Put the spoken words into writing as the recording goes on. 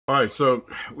All right, so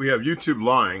we have YouTube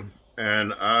lying,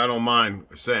 and I don't mind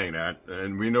saying that.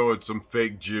 And we know it's some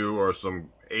fake Jew or some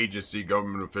agency,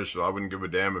 government official. I wouldn't give a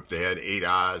damn if they had 8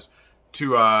 eyes,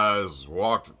 2 eyes,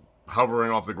 walked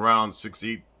hovering off the ground 6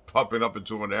 feet, popping up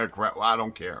into an aircraft. Well, I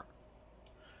don't care.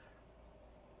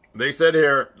 They said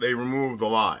here they removed the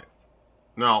live.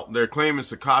 Now, their claim is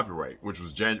to copyright, which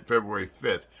was February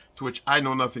 5th, to which I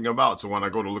know nothing about. So when I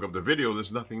go to look up the video,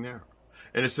 there's nothing there.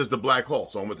 And it says the black hole.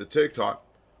 So I'm with the TikTok.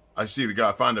 I see the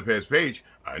guy find his page.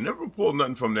 I never pulled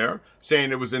nothing from there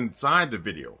saying it was inside the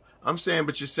video. I'm saying,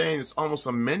 but you're saying it's almost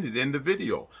amended in the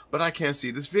video, but I can't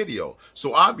see this video.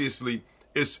 So obviously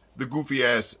it's the goofy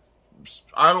ass.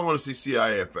 I don't want to see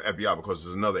CIA or FBI because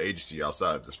there's another agency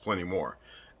outside. There's plenty more.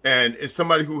 And it's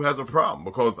somebody who has a problem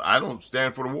because I don't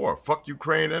stand for the war. Fuck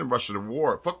Ukraine and Russia, the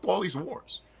war. Fuck all these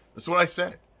wars. That's what I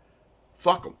said.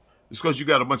 Fuck them. It's because you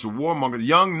got a bunch of warmongers,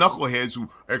 young knuckleheads who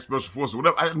are special forces,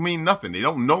 whatever. I mean nothing. They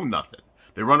don't know nothing.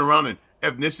 They run around in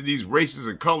ethnicities, races,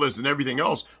 and colors and everything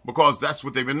else because that's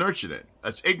what they've been nurtured in.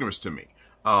 That's ignorance to me.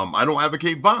 I don't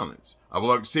advocate violence. I would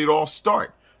like to see it all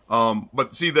start.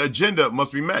 But see, the agenda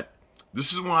must be met.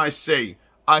 This is why I say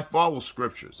I follow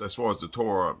scriptures as far as the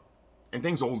Torah and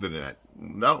things older than that.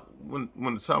 Now, when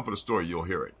it's time for the story, you'll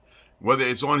hear it. Whether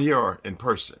it's on here or in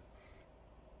person.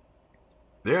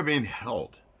 They're being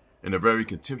held in a very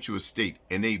contemptuous state,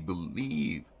 and they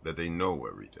believe that they know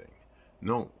everything.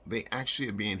 No, they actually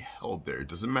are being held there. It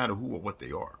doesn't matter who or what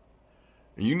they are.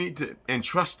 And you need to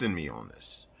entrust in me on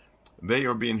this. They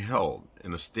are being held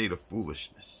in a state of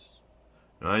foolishness.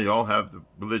 Now, you all have the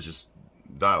religious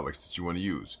dialects that you want to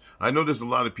use. I know there's a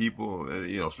lot of people,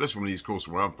 especially from the East Coast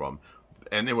where I'm from,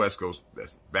 and the West Coast,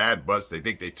 that's bad butts. They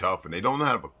think they're tough, and they don't know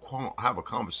how to have a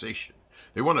conversation.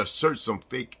 They want to assert some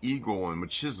fake ego and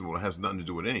machismo that has nothing to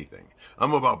do with anything.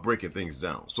 I'm about breaking things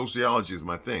down. Sociology is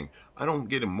my thing. I don't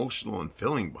get emotional and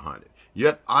feeling behind it.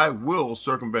 Yet I will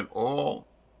circumvent all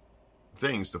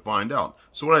things to find out.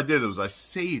 So what I did was I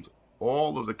saved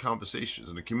all of the conversations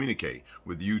and the communicate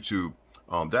with YouTube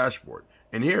dashboard.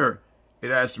 And here it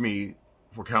asked me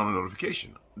for counter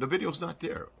notification. The video's not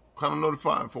there. Counter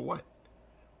notified for what?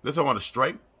 They're talking about a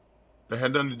strike that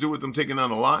had nothing to do with them taking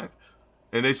down a live.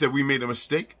 And they said we made a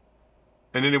mistake,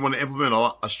 and then they want to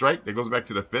implement a strike that goes back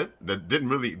to the 5th that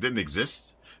didn't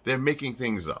exist. They're making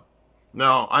things up.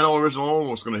 Now, I know Original Owner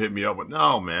was going to hit me up, but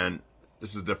no, man,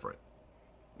 this is different.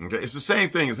 Okay, it's the same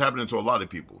thing as happening to a lot of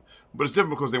people, but it's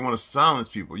different because they want to silence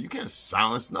people. You can't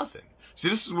silence nothing. See,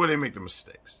 this is where they make the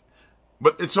mistakes,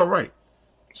 but it's all right.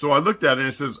 So I looked at it, and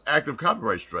it says active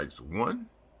copyright strikes. 1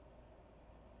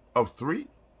 of 3.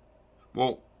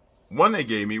 Well, one they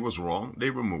gave me was wrong. They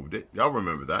removed it. Y'all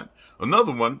remember that.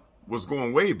 Another one was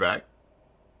going way back.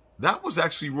 That was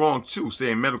actually wrong too,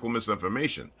 saying medical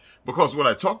misinformation. Because what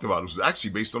I talked about was actually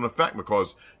based on a fact,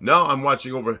 because now I'm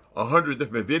watching over 100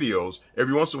 different videos.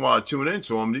 Every once in a while I tune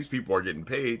into them. These people are getting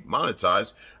paid,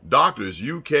 monetized. Doctors,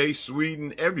 UK,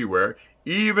 Sweden, everywhere.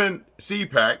 Even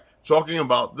CPAC talking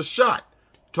about the shot,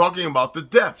 talking about the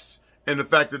deaths. And the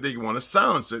fact that they want to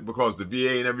silence it because the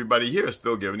VA and everybody here is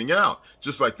still giving it out.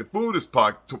 Just like the food is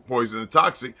poison and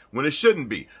toxic when it shouldn't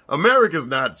be. America's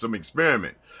not some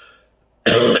experiment.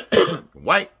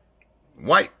 White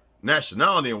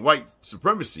nationality and white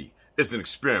supremacy is an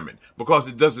experiment because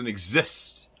it doesn't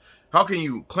exist. How can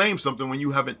you claim something when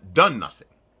you haven't done nothing?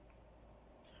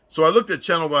 So I looked at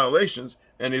channel violations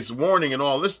and its warning and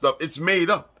all this stuff. It's made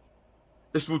up.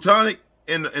 It's plutonic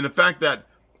in the fact that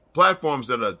platforms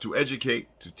that are to educate,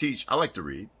 to teach, I like to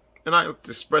read, and I like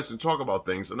to express and talk about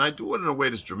things, and I do it in a way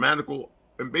that's dramatical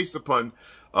and based upon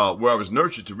where I was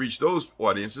nurtured to reach those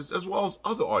audiences as well as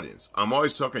other audience. I'm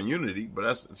always talking unity, but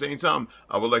at the same time,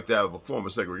 I would like to have a form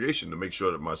of segregation to make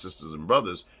sure that my sisters and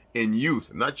brothers in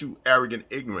youth, not you arrogant,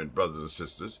 ignorant brothers and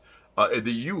sisters, the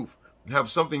youth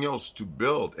have something else to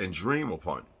build and dream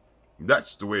upon.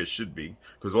 That's the way it should be,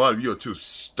 because a lot of you are too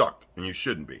stuck, and you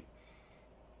shouldn't be.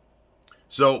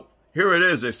 So here it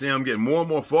is. They say I'm getting more and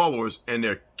more followers, and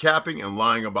they're capping and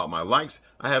lying about my likes.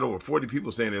 I had over 40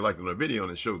 people saying they liked on the video,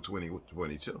 and it showed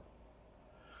 22.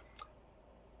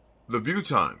 The view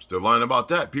times, they're lying about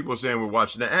that. People are saying we're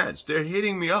watching the ads. They're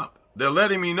hitting me up. They're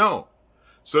letting me know.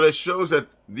 So that shows that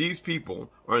these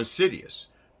people are insidious.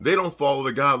 They don't follow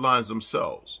the guidelines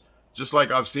themselves. Just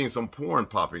like I've seen some porn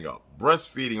popping up,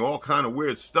 breastfeeding, all kind of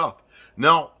weird stuff.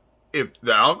 Now, if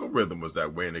the algorithm was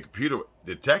that way and the computer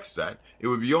detects that, it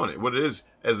would be on it. What it is,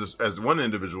 as one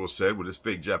individual said with his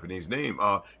fake Japanese name,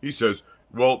 he says,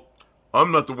 well,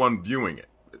 I'm not the one viewing it.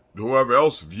 Whoever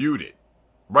else viewed it.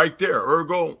 Right there,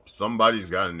 ergo, somebody's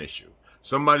got an issue.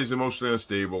 Somebody's emotionally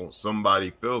unstable.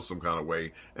 Somebody feels some kind of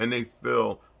way, and they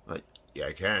feel like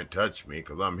You can't touch me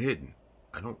because I'm hidden.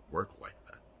 I don't work like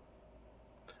that.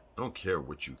 I don't care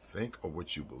what you think or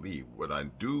what you believe. What I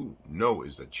do know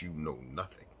is that you know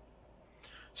nothing.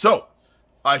 So,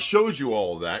 I showed you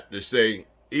all that to say,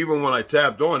 even when I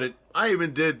tapped on it, I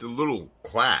even did the little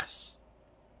class.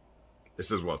 It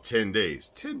says, well, 10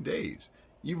 days. 10 days.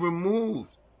 You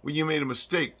removed when you made a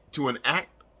mistake to enact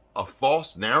a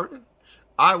false narrative.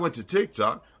 I went to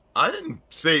TikTok. I didn't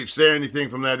say anything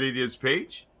from that idiot's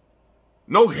page.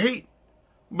 No hate.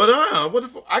 But what the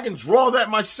fuck? I can draw that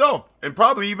myself, and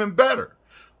probably even better.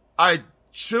 I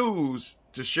choose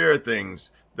to share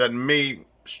things that may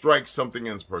strike something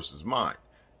in a person's mind.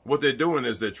 What they're doing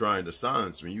is they're trying to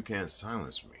silence me. You can't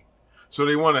silence me. So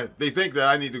they think that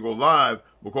I need to go live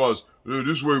because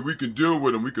this way we can deal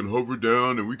with them. We can hover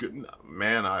down and we can,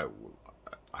 man, I would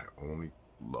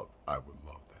love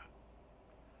that.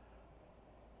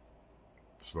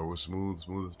 Slow is smooth,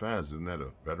 smooth is fast. Isn't that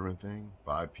a veteran thing?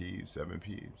 5 Ps, 7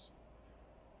 Ps.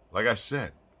 Like I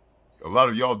said, a lot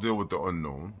of y'all deal with the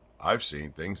unknown. I've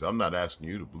seen things. I'm not asking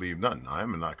you to believe nothing. I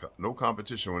am in no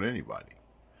competition with anybody.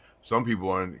 Some people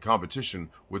are in competition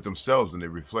with themselves, and they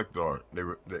reflect the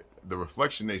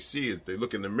reflection they see is they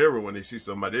look in the mirror when they see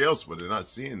somebody else, but they're not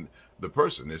seeing the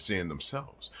person. They're seeing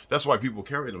themselves. That's why people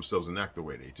carry themselves and act the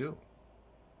way they do.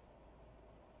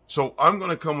 So I'm going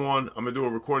to come on. I'm going to do a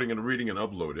recording and a reading and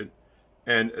upload it.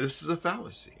 And this is a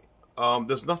fallacy.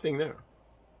 There's nothing there.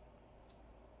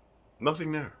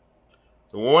 Nothing there.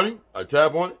 The warning, I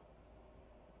tap on it.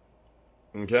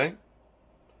 Okay.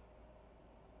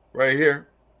 Right here.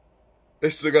 They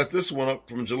still got this one up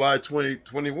from July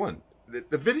 2021.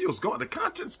 The video's gone. The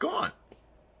content's gone.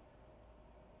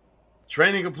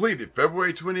 Training completed.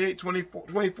 February 28,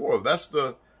 2024. That's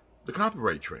the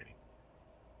copyright training.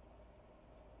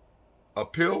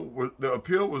 The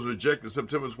appeal was rejected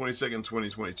September 22nd,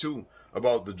 2022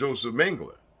 about the Joseph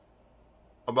Mengele,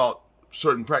 about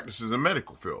certain practices in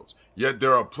medical fields. Yet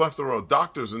there are a plethora of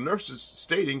doctors and nurses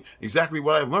stating exactly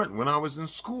what I learned when I was in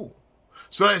school.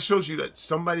 So that shows you that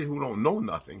somebody who don't know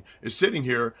nothing is sitting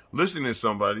here listening to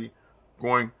somebody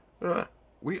going,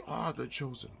 we are the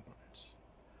chosen ones.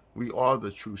 We are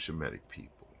the true Shemitic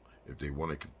people. If they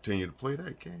want to continue to play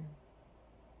that game,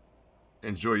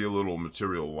 enjoy your little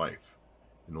material life.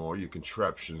 You know, all your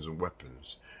contraptions and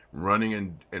weapons, running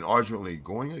and ardently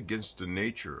going against the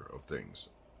nature of things.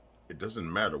 It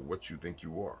doesn't matter what you think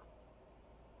you are.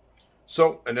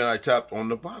 So, and then I tapped on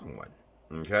the bottom one,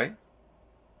 okay?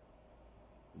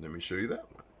 Let me show you that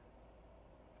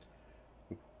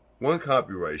one. One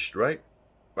copyright strike.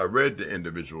 I read the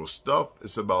individual stuff.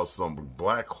 It's about some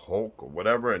Black Hulk or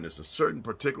whatever, and it's a certain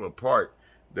particular part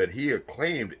that he had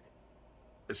claimed.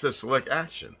 It says select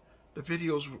action. The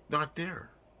video's not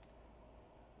there.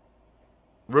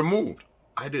 Removed.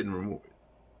 I didn't remove it,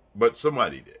 but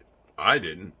somebody did. I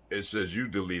didn't. It says you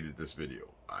deleted this video.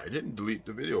 I didn't delete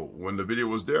the video. When the video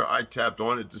was there, I tapped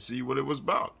on it to see what it was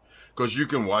about, because you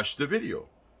can watch the video.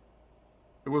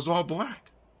 It was all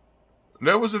black.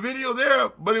 There was a video there,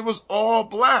 but it was all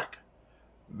black.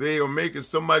 They are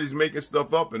somebody's making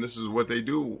stuff up, and this is what they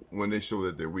do when they show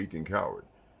that they're weak and coward.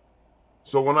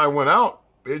 So when I went out,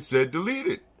 it said delete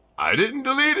it. I didn't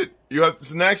delete it.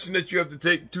 It's an action that you have to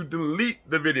take to delete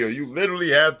the video. You literally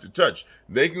have to touch.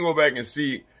 They can go back and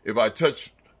see if I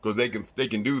touch, because they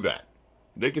can do that.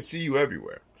 They can see you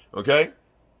everywhere. Okay?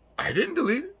 I didn't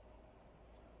delete it.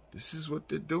 This is what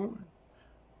they're doing.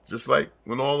 Just like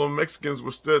when all the Mexicans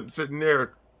were sitting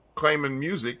there claiming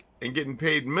music and getting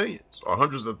paid millions or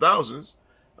hundreds of thousands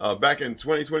back in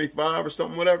 2025 or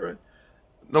something, whatever.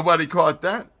 Nobody caught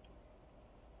that.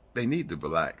 They need to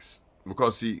relax,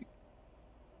 because, see,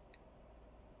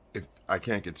 if I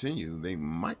can't continue, they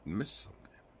might miss something.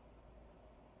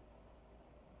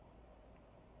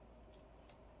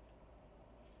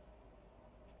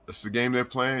 It's the game they're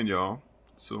playing, y'all.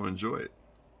 So enjoy it.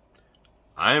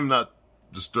 I am not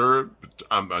disturbed.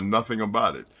 I'm nothing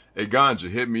about it. Hey, Ganja,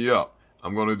 hit me up.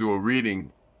 I'm going to do a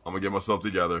reading. I'm going to get myself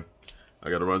together. I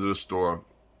got to run to the store,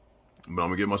 but I'm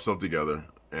going to get myself together,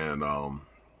 and I'm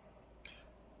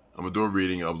going to do a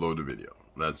reading and upload the video.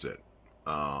 That's it.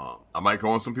 I might go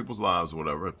on some people's lives or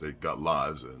whatever, if they got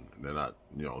lives and they're not,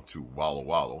 too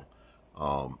wallow.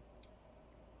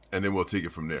 And then we'll take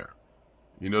it from there.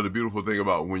 You know, the beautiful thing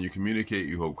about when you communicate,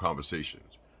 you hold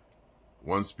conversations.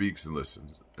 One speaks and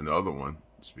listens, and the other one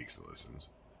speaks and listens.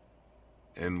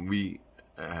 And we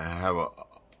have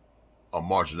a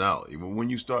marginality. But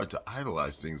when you start to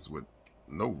idolize things with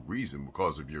no reason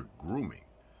because of your grooming,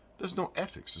 there's no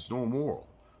ethics. There's no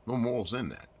morals in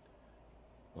that.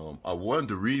 I wanted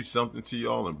to read something to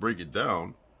y'all and break it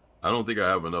down. I don't think I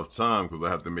have enough time because I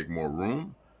have to make more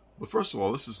room. But first of all,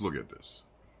 let's just look at this.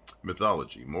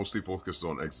 Mythology, mostly focused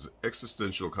on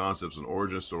existential concepts and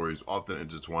origin stories, often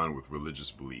intertwined with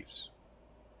religious beliefs,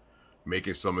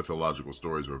 making some mythological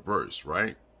stories reverse,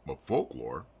 right? But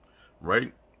folklore,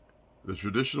 right? The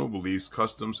traditional beliefs,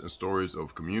 customs, and stories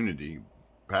of community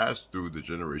passed through the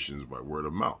generations by word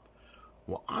of mouth.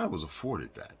 Well, I was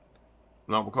afforded that.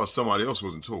 Not because somebody else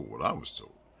wasn't told what I was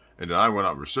told. And then I went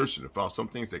out and researched it and found some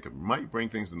things that might bring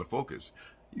things into focus.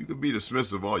 You could be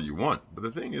dismissive all you want, but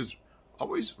the thing is,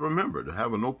 always remember to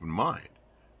have an open mind.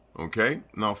 Okay?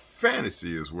 Now,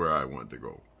 fantasy is where I want to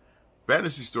go.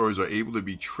 Fantasy stories are able to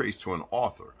be traced to an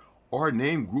author or a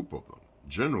named group of them,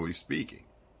 generally speaking.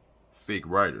 Fake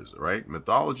writers, right?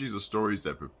 Mythologies are stories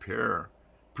that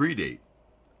predate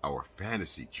our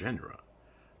fantasy genre.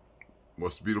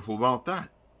 What's beautiful about that?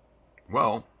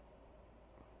 Well,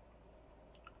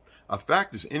 a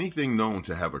fact is anything known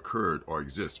to have occurred or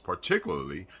exists,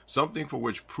 particularly something for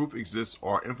which proof exists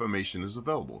or information is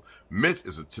available. Myth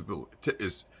is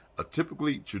a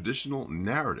typically traditional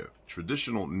narrative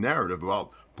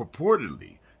about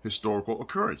purportedly historical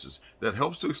occurrences that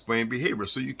helps to explain behavior.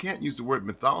 So you can't use the word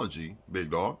mythology,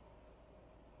 big dog,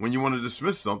 when you want to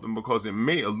dismiss something because it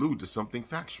may allude to something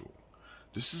factual.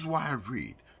 This is why I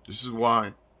read. This is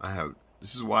why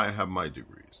I have my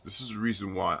degrees. This is the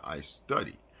reason why I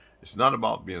study. It's not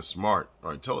about being smart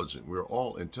or intelligent. We're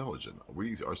all intelligent.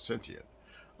 We are sentient.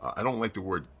 I don't like the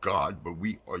word God, but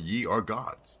ye are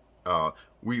gods.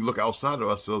 We look outside of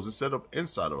ourselves instead of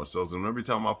inside of ourselves. And every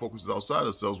time our focus is outside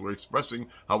ourselves, we're expressing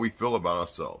how we feel about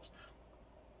ourselves.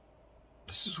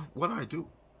 This is what I do.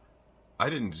 I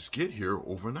didn't just get here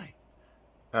overnight.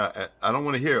 I don't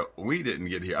want to hear, we didn't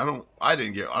get here. I don't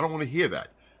want to hear that.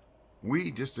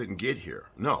 We just didn't get here.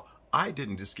 No, I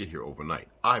didn't just get here overnight.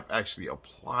 I've actually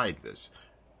applied this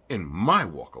in my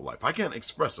walk of life. I can't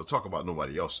express or talk about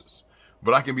nobody else's,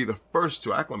 but I can be the first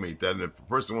to acclimate that. And if a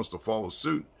person wants to follow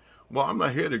suit, well, I'm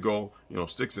not here to go,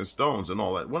 sticks and stones and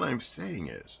all that. What I'm saying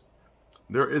is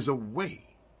there is a way,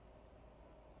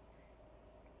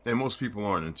 and most people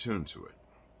aren't in tune to it.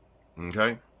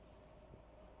 Okay?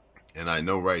 And I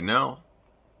know right now,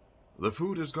 the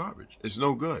food is garbage. It's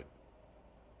no good.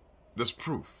 There's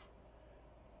proof.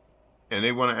 And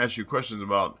they want to ask you questions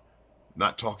about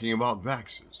not talking about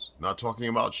vaxxers, not talking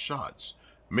about shots,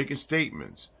 making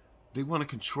statements. They want to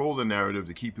control the narrative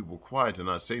to keep people quiet and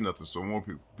not say nothing so more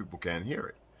people can't hear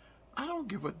it. I don't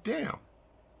give a damn.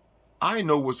 I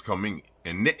know what's coming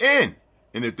in the end.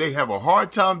 And if they have a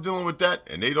hard time dealing with that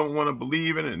and they don't want to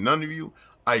believe in it, none of you,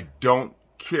 I don't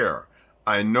care.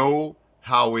 I know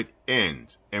how it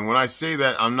ends. And when I say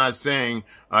that, I'm not saying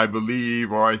I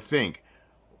believe or I think.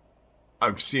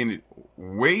 I've seen it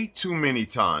way too many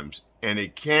times, and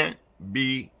it can't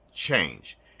be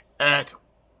changed at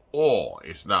all.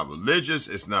 It's not religious.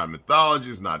 It's not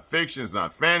mythology. It's not fiction. It's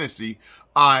not fantasy.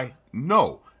 I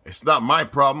know. It's not my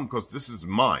problem because this is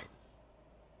mine.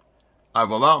 I've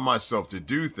allowed myself to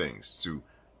do things,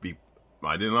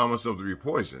 I didn't allow myself to be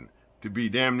poisoned, to be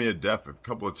damn near deaf a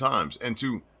couple of times, and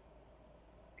to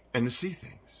see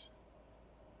things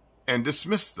and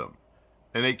dismiss them,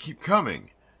 and they keep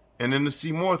coming, and then to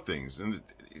see more things. And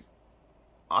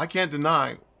I can't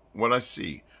deny what I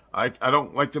see. I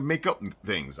don't like to make up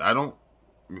things.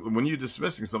 When you're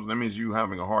dismissing something, that means you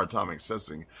having a hard time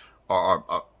accessing,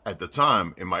 or at the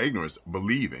time, in my ignorance,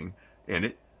 believing in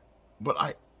it.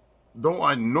 But though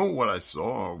I know what I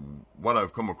saw, or what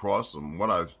I've come across, and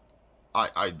what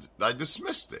I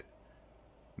dismissed it.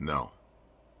 No,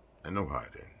 I know how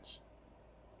it ends.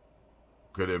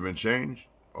 Could it have been changed?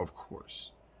 Of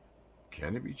course.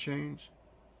 Can it be changed?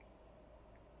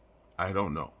 I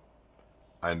don't know.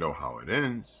 I know how it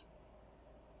ends.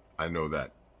 I know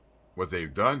that what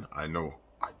they've done, I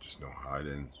just know how it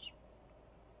ends.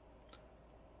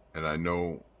 And I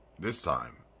know this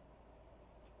time,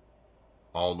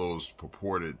 all those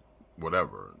purported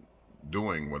whatever,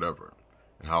 doing whatever,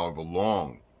 and however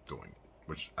long doing it,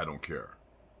 which I don't care.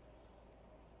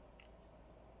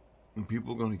 And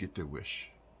people are going to get their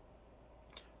wish.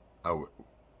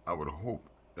 I would hope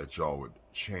that y'all would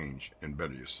change and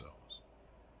better yourselves.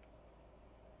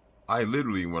 I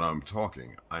literally, when I'm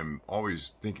talking, I'm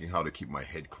always thinking how to keep my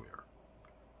head clear.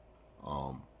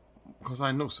 Because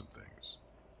I know some things.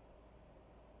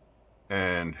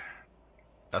 And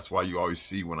that's why you always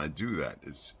see when I do that,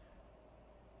 it's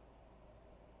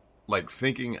like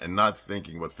thinking and not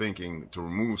thinking, but thinking to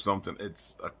remove something.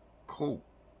 It's a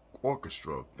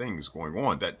orchestra of things going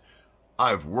on that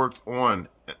I've worked on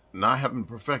and I haven't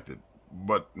perfected.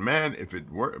 But man, if it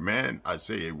works, man, I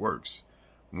say it works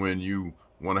when you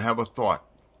want to have a thought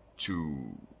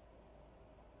to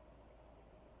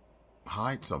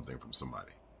hide something from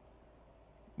somebody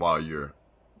while you're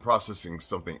processing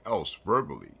something else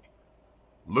verbally,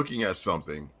 looking at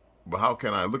something. But how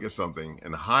can I look at something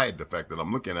and hide the fact that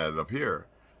I'm looking at it up here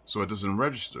so it doesn't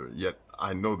register? Yet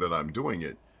I know that I'm doing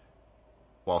it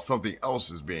while something else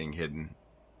is being hidden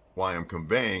while I'm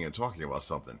conveying and talking about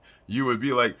something. You would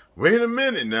be like, wait a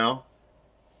minute now.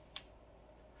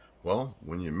 Well,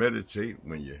 when you meditate,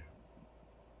 when you're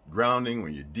grounding,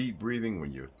 when you're deep breathing,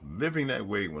 when you're living that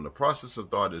way, when the process of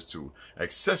thought is to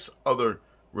access other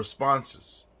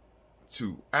responses,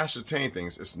 to ascertain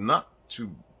things, it's not to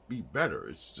be better.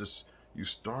 It's just you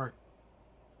start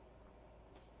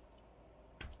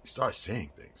saying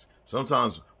things.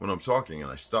 Sometimes when I'm talking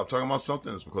and I stop talking about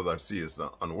something, it's because I see it's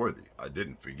unworthy. I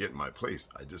didn't forget my place.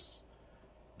 I just,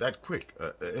 that quick,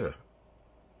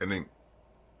 and then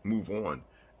move on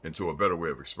into a better way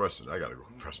of expressing it. I gotta go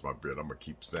press my beard. I'm gonna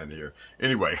keep standing here.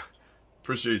 Anyway,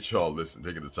 appreciate y'all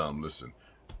taking the time to listen.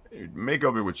 Make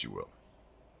of it what you will.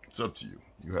 It's up to you.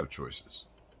 You have choices.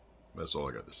 That's all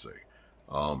I got to say.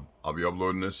 I'll be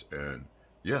uploading this, and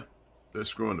yeah, they're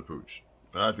screwing the pooch.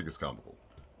 I think it's comical.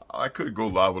 I could go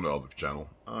live on the other channel.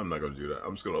 I'm not going to do that.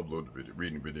 I'm just going to upload the video,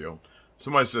 reading video.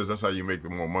 Somebody says that's how you make the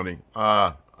more money.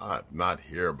 I'm not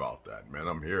here about that, man.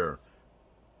 I'm here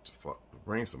to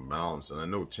bring some balance, and I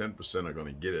know 10% are going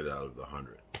to get it out of the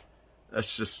 100.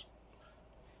 That's just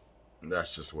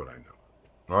what I know.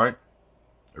 All right?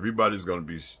 Everybody's going to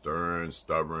be stern,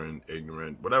 stubborn,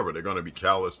 ignorant, whatever. They're going to be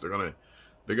callous. They're going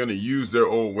to use their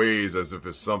old ways as if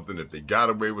it's something. If they got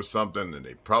away with something, and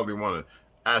they probably want to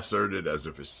assert it as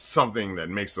if it's something that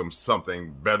makes them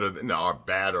something better than or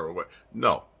bad or what.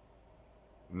 No.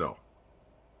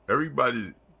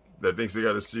 Everybody that thinks they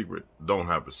got a secret don't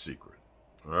have a secret.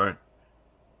 All right?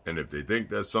 And if they think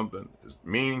that something is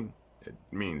mean, it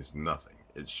means nothing.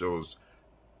 It shows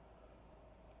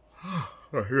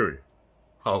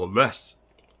how less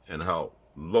and how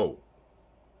low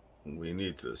we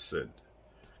need to ascend.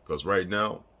 Because right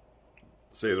now,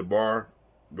 say the bar,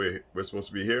 we're supposed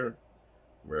to be here,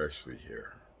 we're actually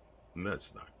here. And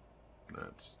that's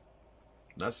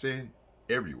not saying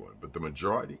everyone, but the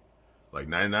majority, like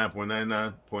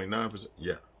 99.99.9%,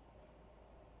 yeah.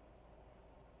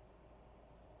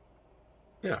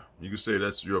 Yeah, you can say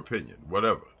that's your opinion,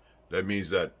 whatever. That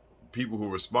means that people who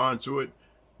respond to it,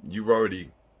 you've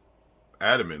already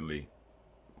adamantly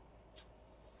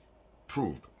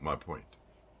proved my point.